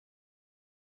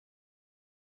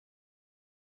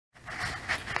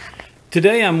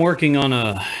Today I'm working on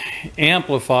a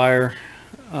amplifier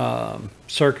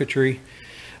circuitry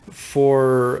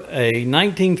for a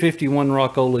 1951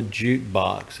 Rockola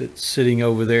jukebox. It's sitting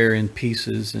over there in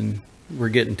pieces and we're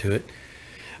getting to it.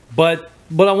 But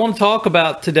what I want to talk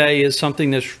about today is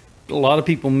something that a lot of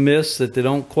people miss, that they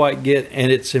don't quite get,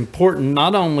 and it's important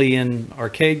not only in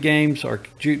arcade games or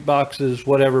jukeboxes,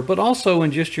 whatever, but also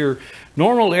in just your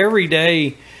normal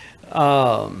everyday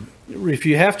if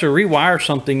you have to rewire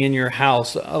something in your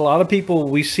house. A lot of people,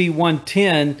 we see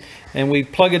 110 and we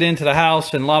plug it into the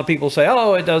house, and a lot of people say,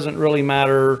 oh, it doesn't really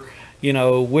matter, you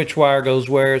know, which wire goes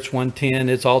where. It's 110,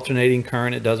 it's alternating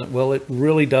current, it doesn't. Well, it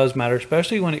really does matter,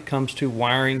 especially when it comes to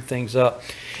wiring things up.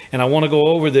 And I want to go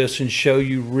over this and show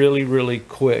you really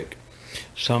quick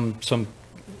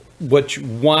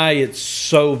why it's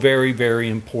so very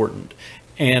important.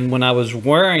 And when I was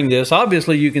wearing this,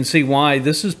 obviously you can see why.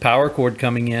 This is power cord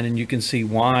coming in, and you can see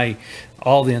why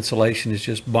all the insulation is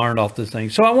just burned off the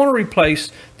thing. So I want to replace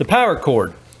the power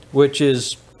cord, which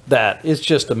is that. It's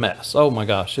just a mess. Oh my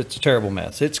gosh, it's a terrible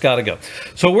mess. It's got to go.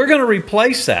 So we're going to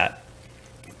replace that.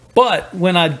 But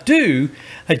when I do,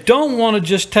 I don't want to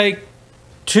just take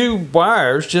two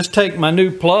wires, just take my new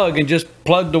plug and just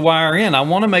plug the wire in. I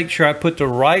want to make sure I put the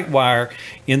right wire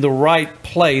in the right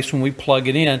place when we plug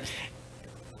it in.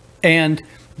 And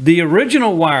the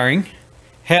original wiring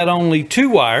had only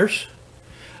two wires,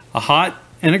 a hot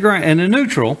and a ground and a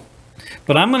neutral,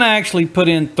 but I'm going to actually put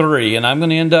in three, and I'm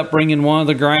going to end up bringing one of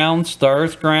the grounds, the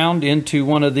earth ground, into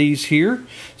one of these here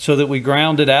so that we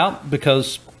ground it out,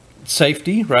 because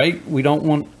safety, right? We don't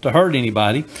want to hurt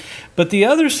anybody. But the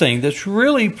other thing that's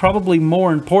really probably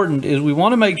more important is we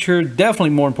want to make sure,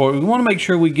 definitely more important, we want to make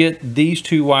sure we get these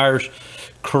two wires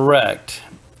correct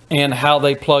and how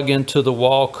they plug into the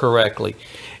wall correctly.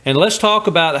 And let's talk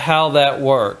about how that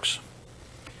works.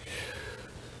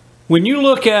 When you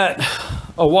look at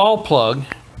a wall plug,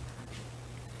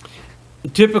 a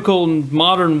typical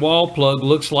modern wall plug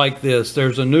looks like this.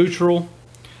 There's a neutral,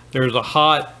 there's a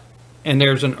hot, and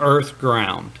there's an earth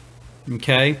ground.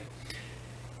 Okay?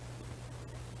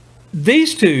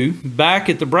 These two back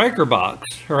at the breaker box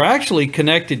are actually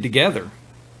connected together.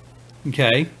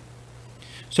 Okay?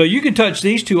 So you can touch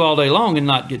these two all day long and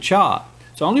not get shot.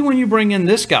 It's only when you bring in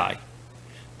this guy,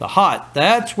 the hot,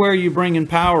 that's where you bring in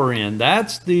power in.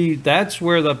 That's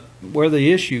where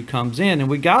the issue comes in. And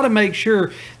we got to make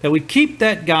sure that we keep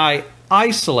that guy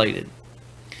isolated.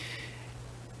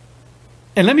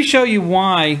 And let me show you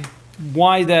why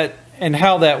that and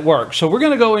how that works. So we're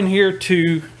going to go in here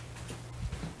to,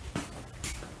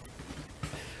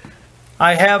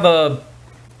 I have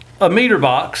a meter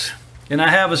box, and I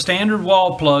have a standard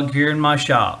wall plug here in my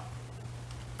shop.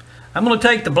 I'm going to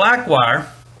take the black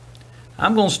wire,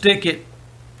 I'm going to stick it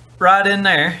right in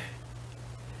there,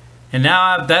 and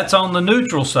now that's on the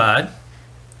neutral side,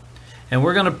 and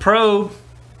we're going to probe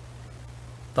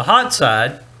the hot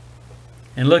side,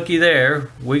 and looky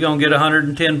there, we're going to get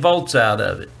 110 volts out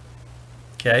of it.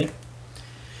 Okay?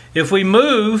 If we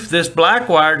move this black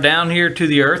wire down here to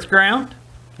the earth ground,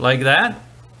 like that,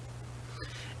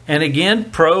 and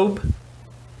again probe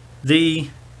the,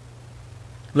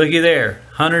 looky there,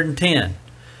 110.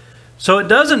 So it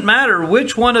doesn't matter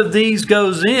which one of these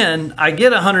goes in, I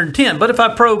get 110. But if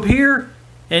I probe here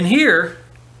and here,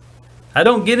 I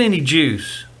don't get any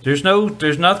juice. There's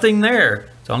nothing there.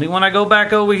 It's only when I go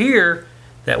back over here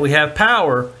that we have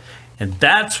power. And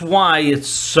that's why it's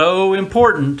so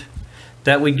important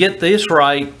that we get this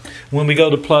right when we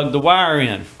go to plug the wire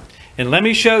in. And let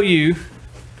me show you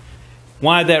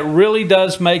why that really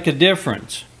does make a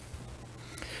difference.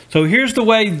 So here's the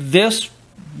way this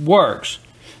works.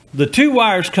 The two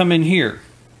wires come in here.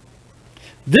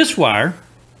 This wire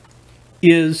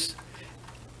is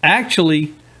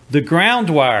actually the ground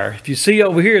wire. If you see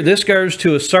over here, this goes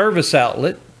to a service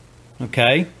outlet.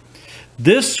 Okay.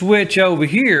 This switch over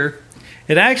here,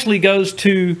 it actually goes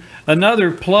to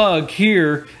another plug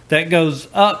here that goes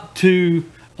up to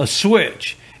a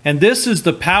switch. And this is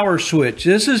the power switch.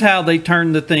 This is how they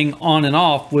turn the thing on and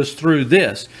off, was through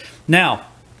this. Now,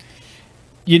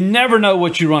 you never know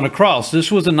what you run across.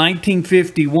 This was a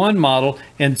 1951 model,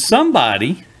 and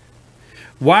somebody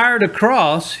wired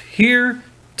across here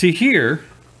to here.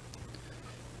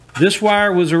 This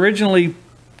wire was originally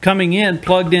coming in,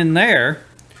 plugged in there,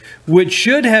 which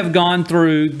should have gone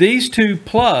through these two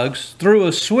plugs, through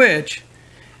a switch,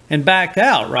 and backed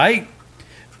out, right?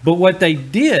 But what they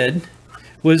did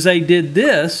was they did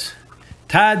this,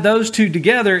 tied those two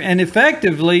together, and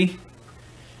effectively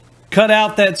cut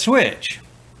out that switch.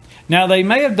 Now, they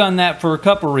may have done that for a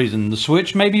couple reasons. The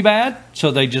switch may be bad, so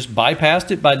they just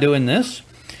bypassed it by doing this.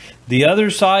 The other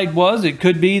side was, it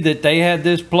could be that they had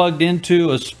this plugged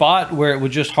into a spot where it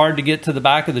was just hard to get to the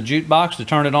back of the jukebox to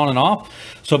turn it on and off.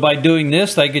 So by doing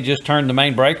this, they could just turn the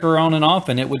main breaker on and off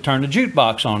and it would turn the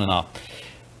jukebox on and off.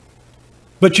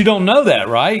 But you don't know that,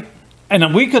 right?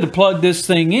 And we could have plugged this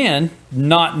thing in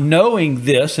not knowing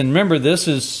this. And remember, this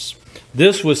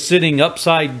was sitting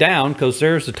upside down because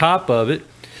there's the top of it.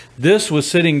 This was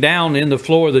sitting down in the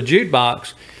floor of the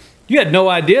jukebox. You had no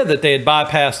idea that they had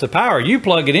bypassed the power. You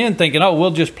plug it in thinking, oh,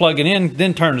 we'll just plug it in,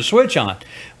 then turn the switch on.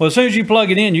 Well, as soon as you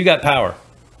plug it in, you got power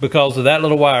because of that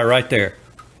little wire right there.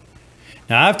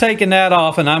 Now, I've taken that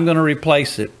off and I'm going to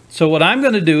replace it. So what I'm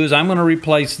going to do is I'm going to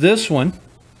replace this one,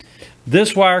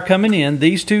 this wire coming in,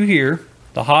 these two here,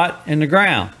 the hot and the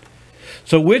ground.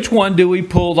 So which one do we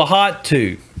pull the hot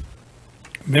to?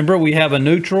 Remember, we have a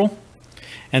neutral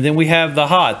and then we have the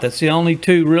hot. That's the only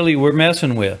two really we're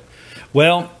messing with.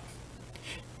 Well,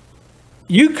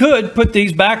 you could put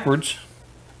these backwards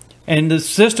and the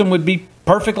system would be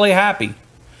perfectly happy,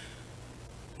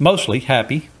 mostly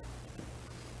happy,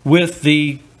 with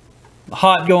the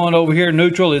hot going over here,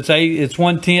 neutral. It's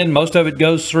 110. Most of it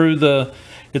goes through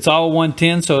it's all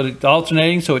 110, so it's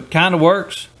alternating, so it kind of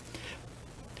works.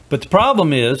 But the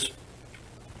problem is,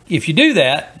 if you do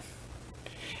that,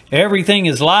 everything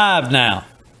is live now.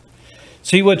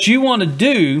 See, what you want to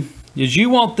do is you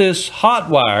want this hot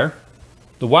wire,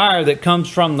 the wire that comes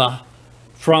from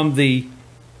the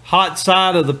hot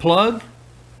side of the plug,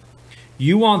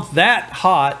 you want that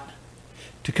hot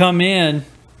to come in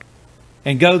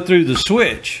and go through the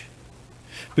switch.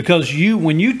 Because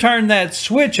when you turn that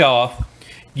switch off,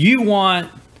 you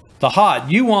want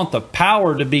the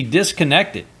power to be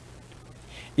disconnected.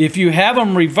 If you have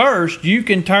them reversed, you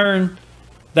can turn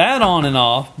that on and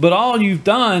off, but all you've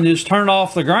done is turn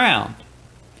off the ground.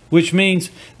 Which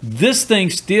means this thing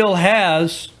still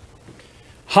has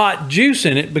hot juice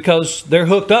in it because they're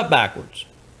hooked up backwards.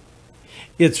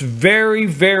 It's very,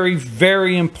 very,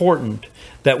 very important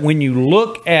that when you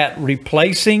look at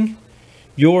replacing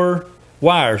your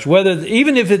wires,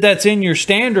 even if that's in your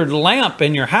standard lamp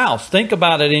in your house, think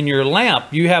about it in your lamp.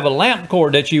 You have a lamp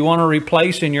cord that you want to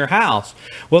replace in your house.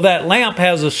 Well, that lamp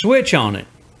has a switch on it.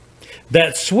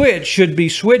 That switch should be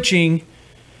switching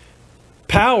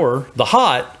power, the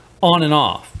hot, on and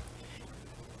off.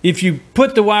 If you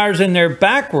put the wires in there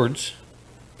backwards,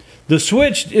 the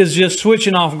switch is just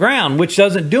switching off ground, which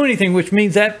doesn't do anything, which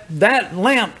means that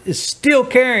lamp is still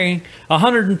carrying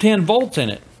 110 volts in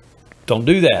it. Don't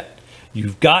do that.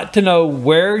 You've got to know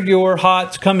where your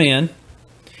hots come in,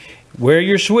 where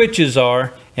your switches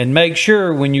are, and make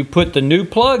sure when you put the new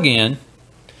plug in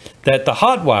that the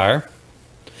hot wire,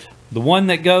 the one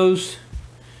that goes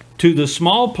to the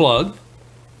small plug,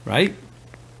 right?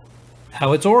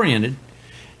 How it's oriented,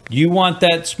 you want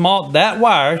that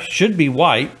wire should be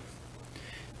white,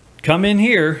 come in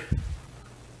here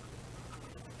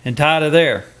and tie to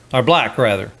there, or black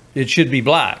rather. It should be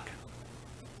black.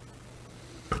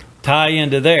 Tie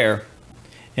into there,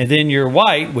 and then your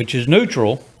white, which is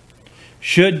neutral,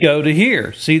 should go to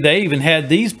here. See, they even had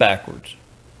these backwards.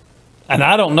 And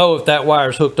I don't know if that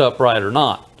wire's hooked up right or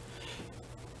not,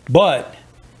 but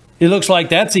it looks like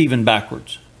that's even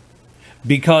backwards,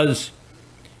 because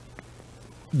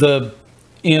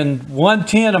in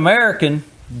 110 American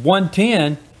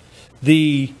 110,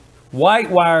 the white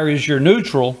wire is your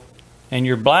neutral and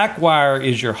your black wire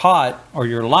is your hot or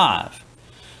your live.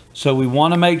 So we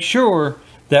want to make sure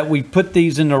that we put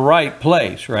these in the right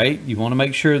place, right? You want to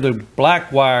make sure the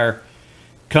black wire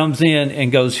comes in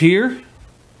and goes here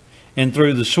and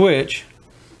through the switch,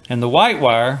 and the white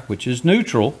wire, which is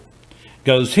neutral,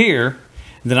 goes here.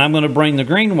 Then I'm going to bring the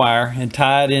green wire and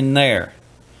tie it in there.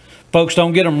 Folks,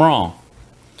 don't get them wrong.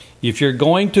 If you're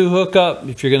going to hook up,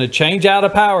 if you're going to change out a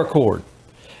power cord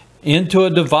into a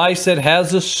device that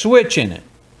has a switch in it,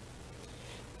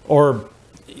 or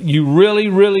you really,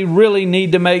 really, really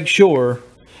need to make sure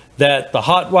that the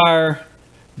hot wire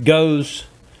goes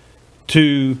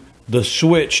to the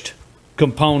switched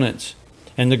components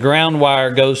and the ground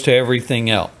wire goes to everything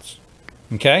else.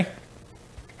 Okay?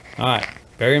 All right.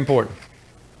 Very important.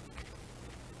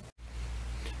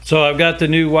 So I've got the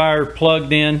new wire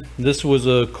plugged in. This was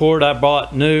a cord I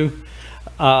bought new.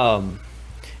 And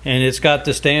it's got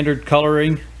the standard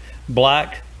coloring: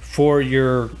 black for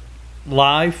your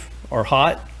live or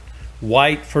hot,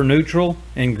 white for neutral,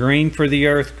 and green for the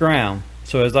earth ground.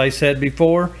 So as I said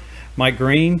before, my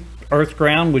green earth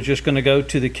ground was just going to go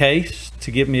to the case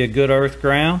to give me a good earth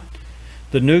ground.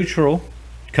 The neutral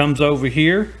comes over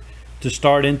here to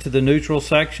start into the neutral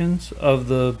sections of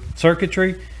the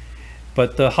circuitry,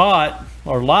 but the hot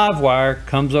or live wire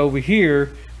comes over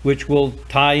here which will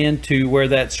tie into where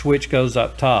that switch goes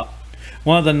up top.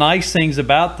 One of the nice things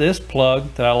about this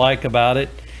plug that I like about it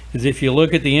is if you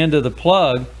look at the end of the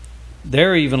plug,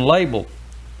 they're even labeled.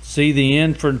 See the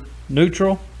N for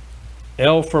neutral,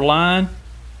 L for line,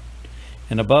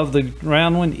 and above the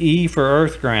round one, E for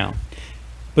earth ground.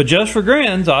 But just for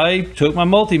grins, I took my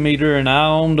multimeter and I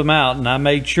ohmed them out, and I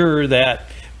made sure that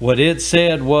what it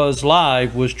said was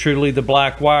live was truly the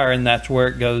black wire, and that's where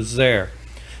it goes there.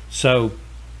 So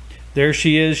there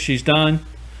she is, she's done.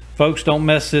 Folks, don't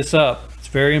mess this up. It's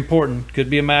very important. Could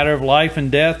be a matter of life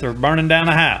and death or burning down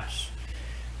a house.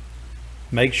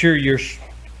 Make sure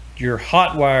your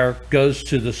hot wire goes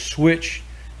to the switch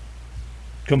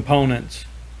components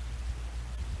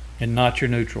and not your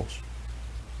neutrals.